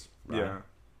 90s, right? Yeah.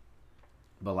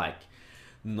 But like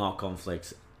not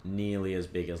conflicts nearly as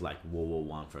big as like World War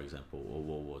One, for example, or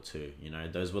World War Two. You know,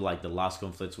 those were like the last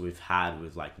conflicts we've had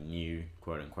with like new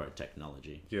quote unquote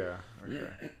technology. Yeah.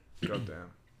 Okay.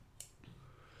 Goddamn.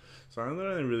 Something that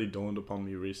only really dawned upon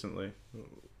me recently.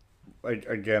 Like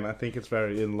again, I think it's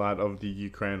very in light of the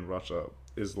Ukraine-Russia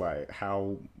is like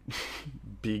how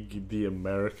big the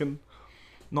American,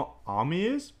 not army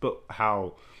is, but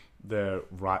how their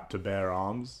right to bear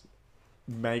arms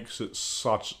makes it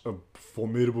such a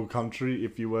formidable country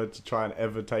if you were to try and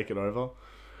ever take it over.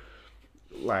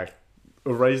 Like,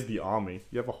 erase the army.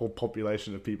 You have a whole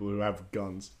population of people who have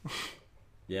guns.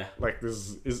 Yeah. Like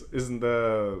isn't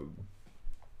there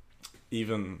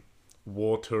even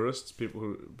war tourists, people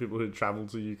who travel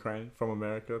to Ukraine from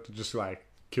America to just like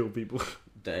kill people?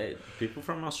 People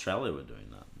from Australia were doing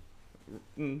that.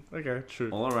 Okay, true.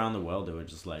 All around the world, they were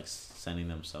just like sending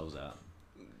themselves out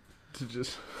To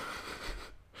just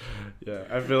yeah,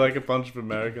 I feel like a bunch of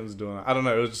Americans doing it. I don't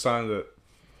know. It was just something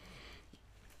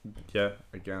that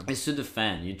again. It's to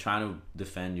defend. You're trying to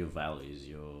defend your values,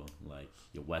 your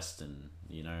Western,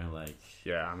 like.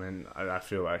 Yeah, I mean, I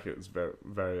feel like it's very,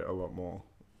 very a lot more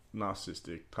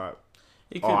narcissistic type.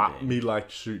 It could be. Me like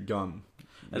shoot gun.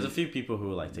 There's a few people who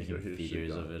were like taking Shoot videos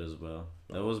gun. of it as well.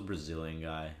 There was a Brazilian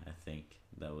guy, I think,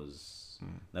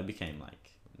 that became like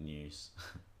news.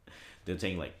 They were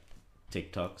taking like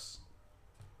TikToks.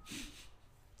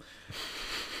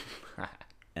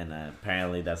 And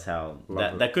apparently that's how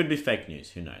that could be fake news.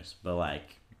 Who knows? But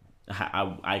like,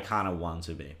 I kind of want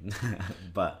to be,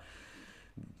 but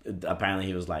apparently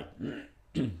he was like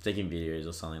taking videos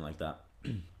or something like that,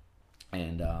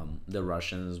 and the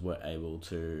Russians were able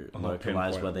to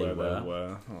localize where they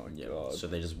were. Oh Yeah, god! so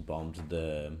they just bombed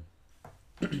the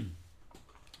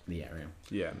area.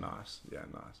 Yeah, nice. Yeah,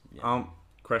 nice. Yeah.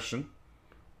 Question.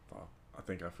 Oh, I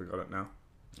think I forgot it now.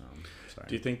 Sorry.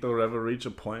 Do you think they'll ever reach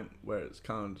a point where it's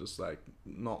kind of just like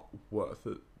not worth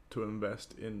it to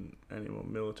invest in any more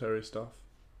military stuff?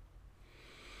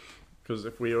 Because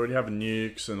if we already have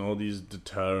nukes and all these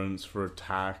deterrents for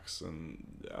attacks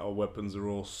and our weapons are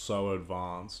all so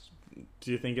advanced,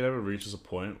 do you think it ever reaches a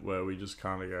point where we just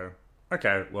kind of go,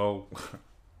 okay, well,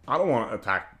 I don't want to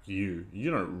attack you.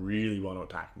 You don't really want to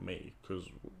attack me because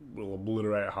we'll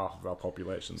obliterate half of our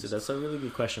population. So that's a really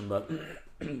good question, but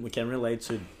we can relate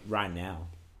to right now.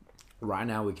 Right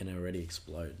now, we can already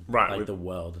explode. Right, like with the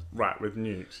world. Right, with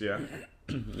nukes, yeah.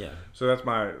 Yeah. So that's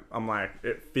I'm like,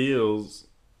 it feels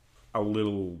a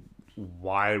little,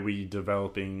 why are we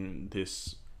developing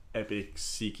this epic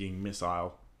seeking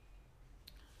missile?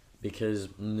 Because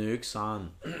nukes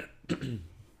aren't...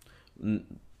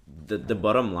 the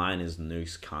bottom line is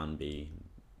nukes can't be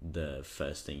the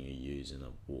first thing you use in a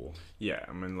war. Yeah,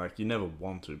 I mean, like, you never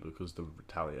want to because the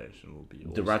retaliation will be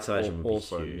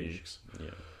also huge. Nukes. Yeah.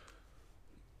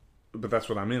 But that's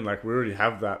what I mean. Like, we already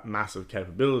have that massive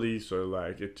capability, so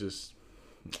like it just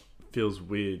feels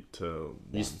weird to.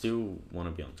 You still want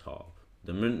to be on top.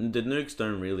 The nukes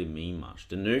don't really mean much.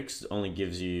 The nukes only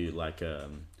gives you like a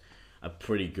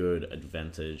pretty good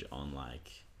advantage on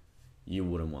like you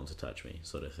wouldn't want to touch me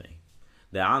sort of thing.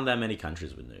 There aren't that many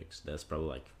countries with nukes. There's probably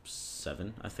like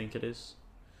 7, I think it is.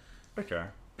 Okay.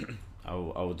 I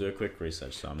will do a quick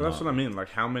research. So But that's what I mean. Like,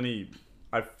 how many?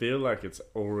 I feel like it's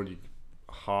already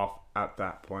half at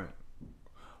that point.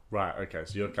 Right. Okay.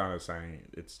 So you're kind of saying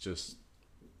it's just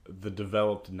the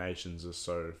developed nations are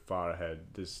so far ahead.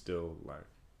 There's still like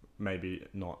maybe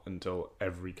not until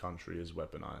every country is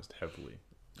weaponized heavily.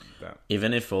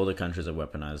 Even if all the countries are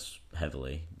weaponized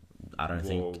heavily, I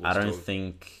don't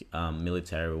think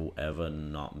military will ever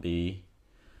not be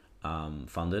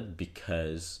funded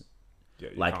because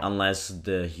unless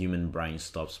the human brain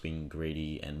stops being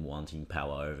greedy and wanting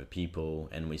power over people,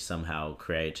 and we somehow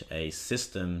create a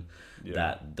system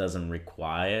that doesn't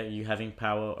require you having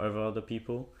power over other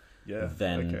people,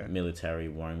 then military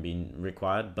won't be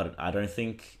required. But I don't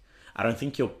think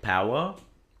your power,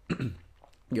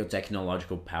 your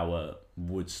technological power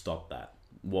would stop that.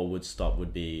 What would stop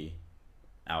would be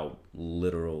our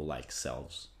literal like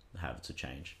selves have to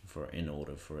change in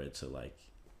order for it to like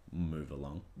move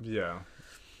along. Yeah.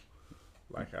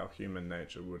 Like our human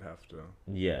nature would have to.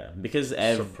 Yeah, because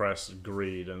suppress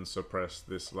greed and suppress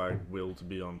this like will to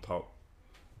be on top.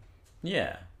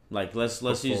 Yeah, like let's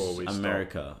use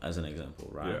America as an example,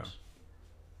 right? Yeah.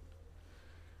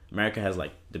 America has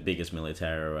like the biggest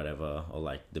military or whatever, or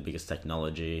like the biggest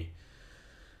technology.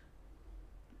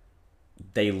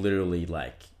 They literally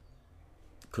like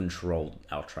controlled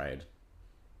our trade.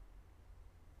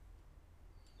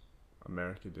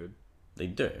 America did. They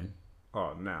do.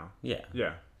 Oh, now. Yeah.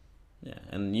 Yeah. Yeah,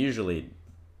 and usually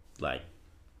that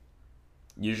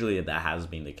has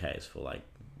been the case for like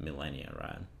millennia,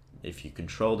 right? If you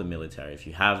control the military, if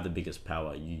you have the biggest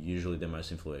power, you're usually the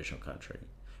most influential country,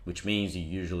 which means you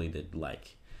usually did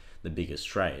like the biggest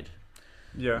trade.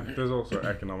 Yeah, there's also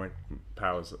economic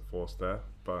powers at force there,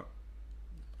 but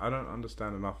I don't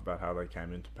understand enough about how they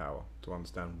came into power to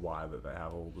understand why that they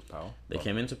have all this power. They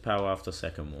came into power after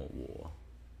Second World War.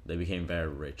 They became very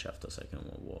rich after Second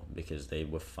World War because they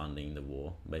were funding the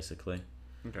war, basically.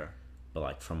 Okay. But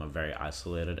like from a very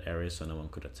isolated area, so no one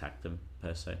could attack them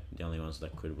per se. The only ones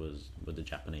that could were the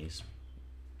Japanese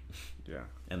Yeah.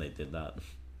 And they did that.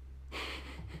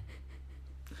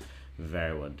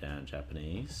 Very well done,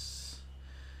 Japanese.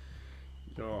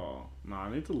 Yo, I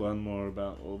need to learn more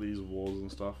about all these wars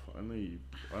and stuff. Only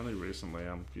recently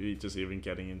I'm just even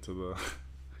getting into the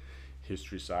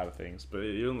history side of things. But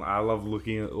I love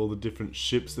looking at all the different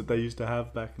ships that they used to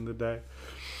have back in the day.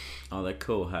 Oh, they're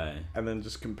cool, hey. And then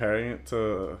just comparing it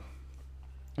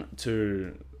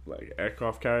to like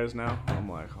aircraft carriers now.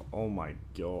 I'm like, oh my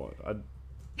god.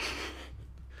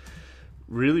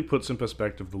 Really puts in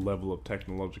perspective the level of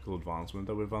technological advancement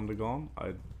that we've undergone.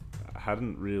 I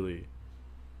hadn't really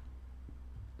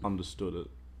understood it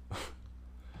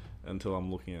until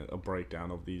I'm looking at a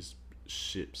breakdown of these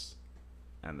ships,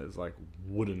 and there's like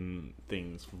wooden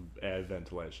things for air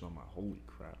ventilation. I'm like, holy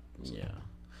crap. Yeah.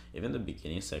 Even the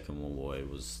beginning of Second World War, it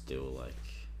was still like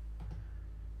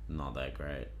not that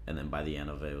great. And then by the end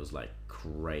of it, it was like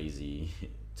crazy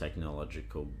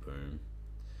technological boom.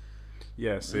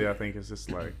 Yeah, see, I think it's this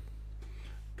like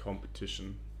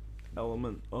competition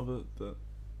element of it that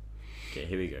Okay,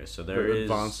 here we go. So that there is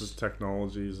advances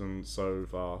technologies and so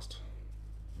fast.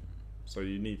 So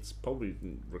you need probably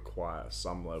require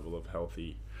some level of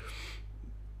healthy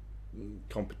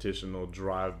competition or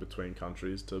drive between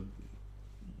countries for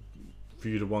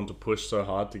you to want to push so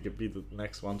hard to be the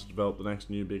next one to develop the next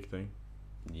new big thing.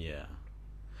 Yeah.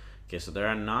 Okay, so there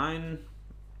are nine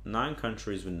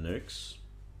countries with nukes.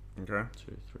 Okay. 2,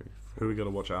 3, 4. Who we got to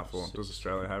watch out for? 6, Does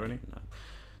Australia have any?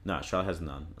 No, Australia has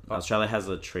none. Oh. Australia has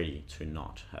a treaty to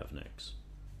not have nukes.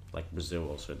 Like Brazil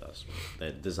also does.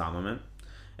 The disarmament.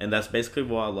 And that's basically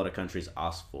what a lot of countries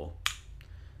ask for.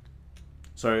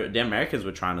 So the Americans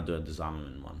were trying to do a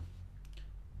disarmament one.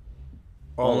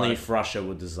 Only like, if Russia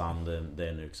would disarm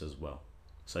their nukes as well.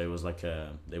 So it was like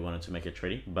they wanted to make a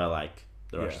treaty, but like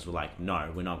the Russians were like,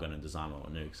 no, we're not going to disarm our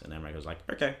nukes, and America was like,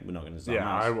 okay, we're not going to disarm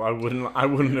ours. I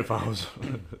wouldn't if I was.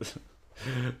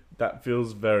 That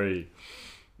feels very.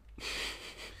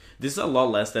 This is a lot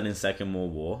less than in Second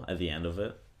World War at the end of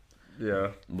it. Yeah.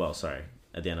 Well, sorry,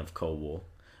 at the end of Cold War,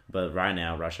 but right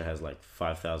now Russia has like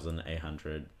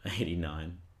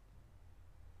 5,889.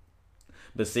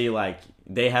 But see, like,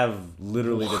 they have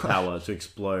literally the power to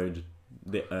explode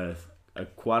the Earth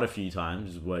quite a few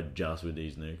times just with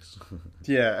these nukes.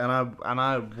 Yeah, and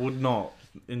I would not,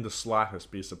 in the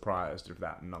slightest, be surprised if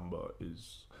that number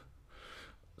is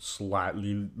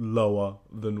slightly lower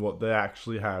than what they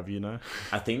actually have. You know.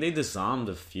 I think they disarmed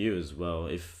a few as well.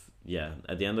 At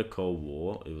the end of Cold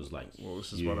War, it was like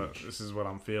This huge. is what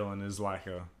I'm feeling is like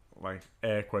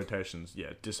air quotations.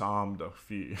 Yeah, disarmed a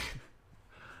few.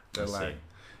 They're like,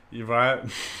 you're right.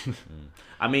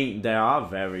 I mean, there are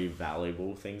very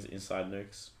valuable things inside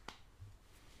nukes.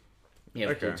 You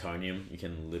have plutonium. You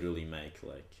can literally make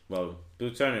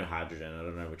plutonium, hydrogen. I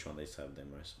don't know which one they have the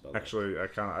most. But actually, I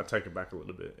take it back a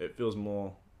little bit. It feels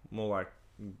more like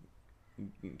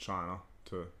China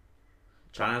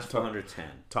China's 410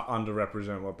 to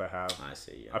underrepresent what they have. I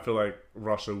see. Yeah. I feel like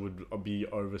Russia would be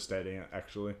overstating it.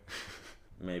 Actually,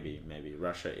 maybe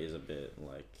Russia is a bit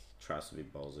tries to be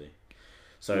ballsy.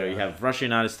 So you have Russia,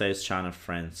 United States, China,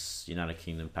 France, United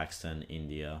Kingdom, Pakistan,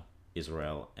 India,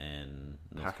 Israel, and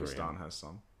North Pakistan Korea. has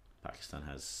some. Pakistan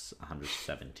has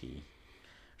 170. Which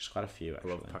is quite a few,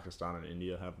 actually. I love Pakistan and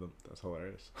India have them. That's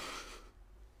hilarious.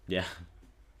 Yeah.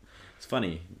 It's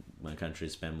funny when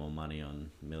countries spend more money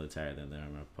on military than their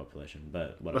own population,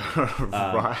 but whatever.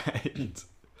 Right.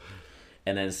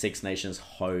 And then 6 nations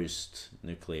host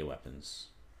nuclear weapons.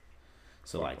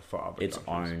 So for other its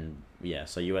countries. own,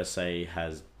 So USA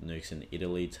has nukes in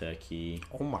Italy, Turkey,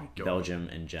 Oh my god. Belgium,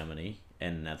 and Germany,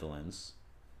 and Netherlands.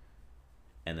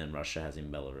 And then Russia has in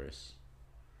Belarus.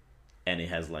 And it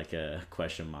has a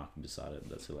question mark beside it.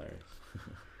 That's hilarious.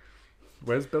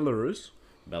 Where's Belarus?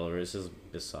 Belarus is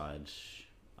beside.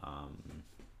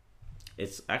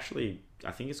 It's actually,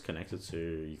 I think it's connected to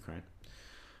Ukraine.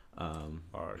 Oh,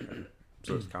 okay.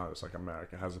 So it's kind of just like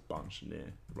America has a bunch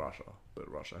near Russia, but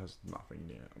Russia has nothing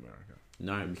near America.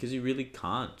 No, because you really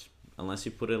can't unless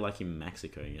you put it in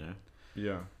Mexico, you know.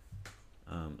 Yeah.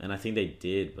 And I think they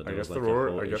did, but I guess they're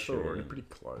already pretty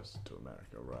close to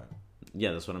America, right?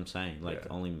 Yeah, that's what I'm saying. Yeah.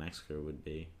 Only Mexico would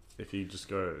be. If you just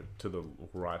go to the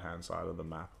right-hand side of the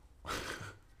map.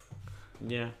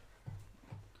 Yeah.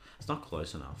 It's not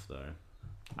close enough, though.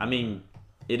 I mean,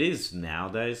 it is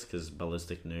nowadays, because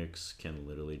ballistic nukes can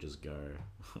literally just go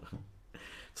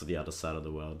to the other side of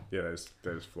the world. Yeah, they just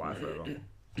fly forever.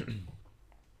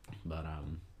 But,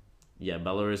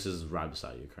 Belarus is right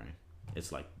beside Ukraine.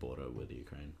 It's border with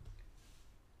Ukraine.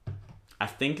 I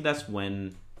think that's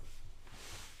when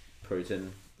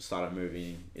Putin started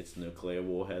moving its nuclear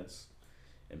warheads.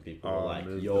 And people were like,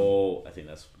 yo, I think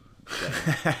that's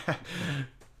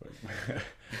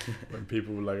When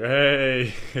people were like,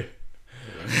 "Hey,"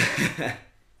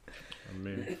 I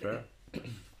mean, fair.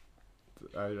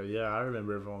 I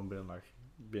remember everyone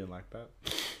being like that.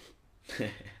 It's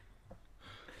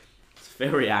a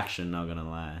fair reaction, not gonna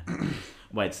lie.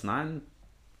 Wait, it's 9.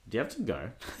 Do you have to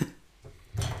go?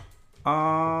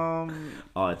 Oh,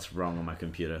 it's wrong on my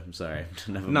computer. I'm sorry.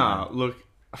 Never mind. Look,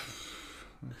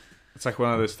 it's like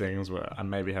one of those things where I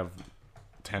maybe have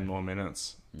 10 more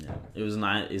minutes. Yeah, it was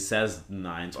 9. It says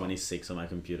 9:26 on my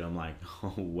computer. I'm like,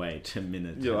 oh wait a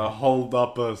minute. Yeah, hold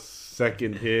up a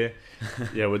second here.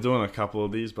 Yeah, we're doing a couple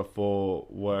of these before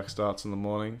work starts in the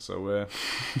morning, so we're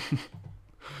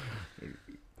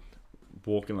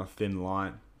walking a thin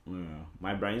line. Yeah.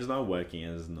 My brain's not working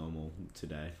as normal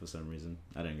today for some reason.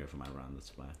 I didn't go for my run.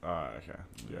 That's why. Oh, okay.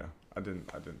 Yeah, I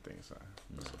didn't think so.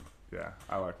 No. Yeah,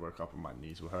 I woke up and my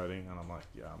knees were hurting, and I'm like,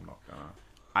 yeah, I'm not gonna.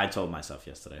 I told myself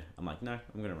yesterday. I'm like, no,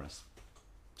 I'm gonna rest.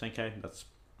 10k. That's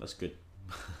good.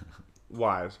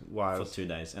 Wise. For 2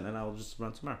 days, and then I'll just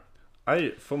run tomorrow.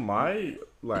 For my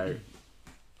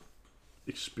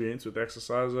experience with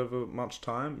exercise over much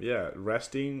time, yeah,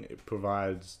 resting it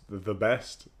provides the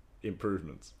best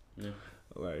improvements. Yeah.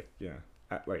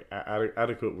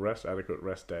 Adequate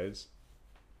rest days.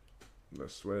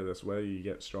 That's where you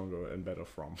get stronger and better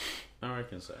from. I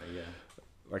reckon so. Yeah.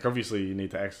 Like, obviously you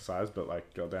need to exercise, but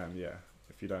like, goddamn, yeah.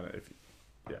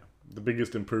 The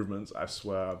biggest improvements, I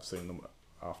swear, I've seen them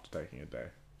after taking a day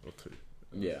or two.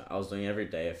 Yeah, I was doing every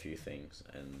day a few things,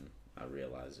 and I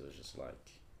realized it was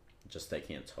just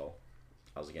taking a toll.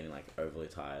 I was getting like overly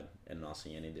tired and not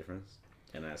seeing any difference,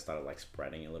 and then I started like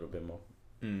spreading a little bit more.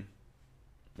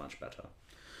 Much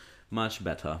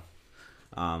better.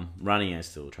 Running I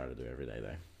still try to do every day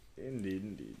though.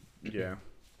 Indeed. Yeah,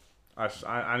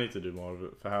 I need to do more of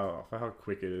it for how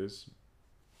quick it is,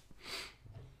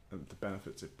 and the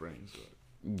benefits it brings.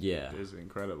 Yeah, it is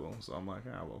incredible. So I'm like,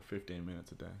 15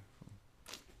 minutes a day,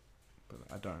 but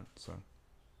I don't. So,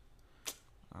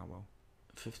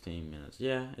 15 minutes.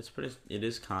 Yeah, it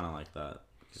is kind of like that.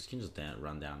 Because you can just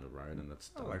run down the road and that's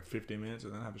done. Like 15 minutes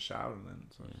and then have a shower and then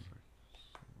it's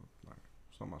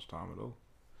not much time at all.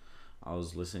 I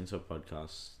was listening to a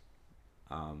podcast,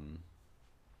 and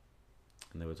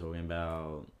they were talking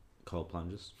about cold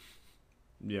plunges.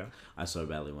 Yeah, I so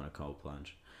badly want a cold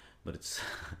plunge, but it's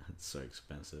so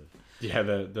expensive. Yeah,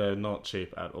 they're not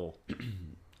cheap at all.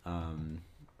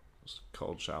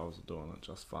 Cold showers are doing it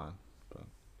just fine.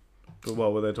 But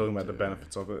what were they talking about, the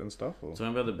benefits of it and stuff? Or? Talking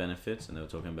about the benefits, and they were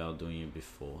talking about doing it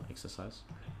before exercise.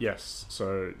 Yes,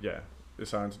 so yeah,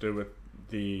 it's something to do with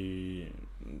the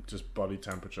just body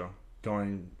temperature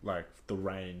going like the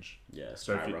range. Yeah,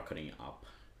 so skyrocketing up.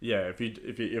 Yeah, if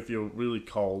you're really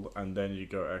cold and then you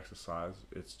go exercise,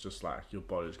 it's just like your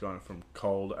body's going from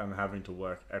cold and having to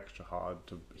work extra hard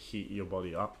to heat your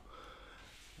body up.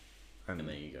 And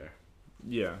there you go.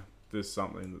 Yeah, there's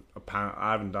something that apparently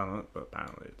I haven't done it, but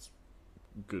apparently it's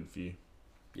good for you.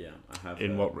 Yeah, I have.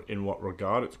 In what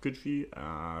regard it's good for you?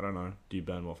 I don't know. Do you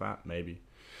burn more fat? Maybe.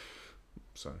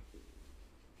 So.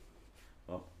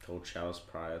 Well, cold showers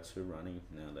prior to running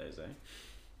nowadays, eh?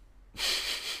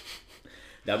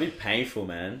 That'd be painful,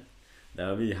 man. That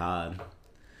would be hard.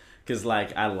 Cause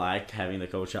like I like having the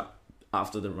cold shower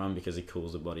after the run because it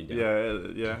cools the body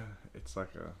down. Yeah. It's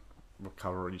like a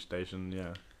recovery station.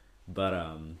 Yeah. But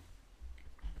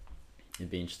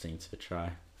it'd be interesting to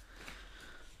try.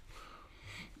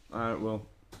 Alright, well,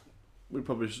 we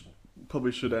probably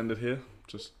should end it here.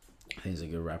 Just I think it's a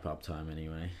good wrap up time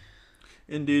anyway.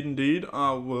 Indeed.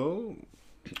 I will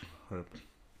hope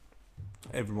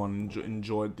everyone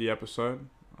enjoyed the episode.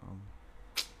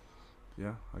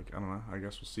 Yeah, I don't know. I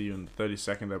guess we'll see you in the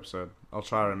 32nd episode. I'll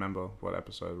try to remember what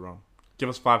episode we're on. Give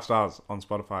us 5 stars on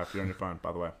Spotify if you're on your phone,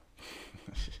 by the way.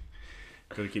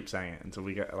 Gotta keep saying it until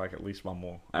we get like at least one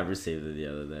more. I received it the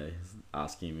other day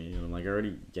asking me, and I'm like, I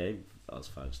already gave us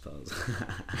 5 stars.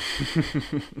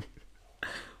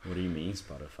 What do you mean,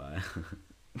 Spotify?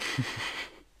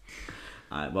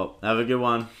 Alright, well, have a good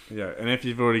one. Yeah, and if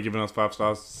you've already given us 5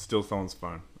 stars, steal someone's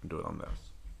phone and do it on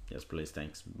theirs. Yes, please,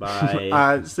 thanks. Bye.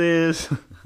 Alright, see you.